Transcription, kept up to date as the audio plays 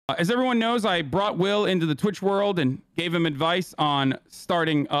As everyone knows, I brought Will into the Twitch world and gave him advice on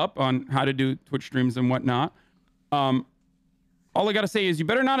starting up on how to do Twitch streams and whatnot. All I got to say is you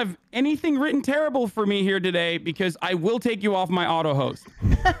better not have anything written terrible for me here today because I will take you off my auto host.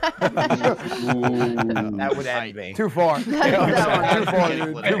 That would end me. Too far. Too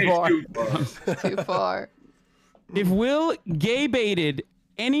far. If Will gay baited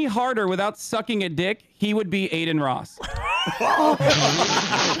any harder without sucking a dick, he would be Aiden Ross. Don't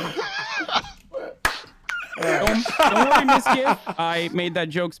worry, Miss Giff. I made that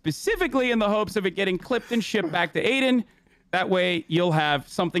joke specifically in the hopes of it getting clipped and shipped back to Aiden. That way, you'll have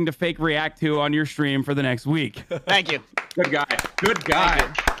something to fake react to on your stream for the next week. Thank you. Good guy. Good guy.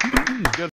 Good.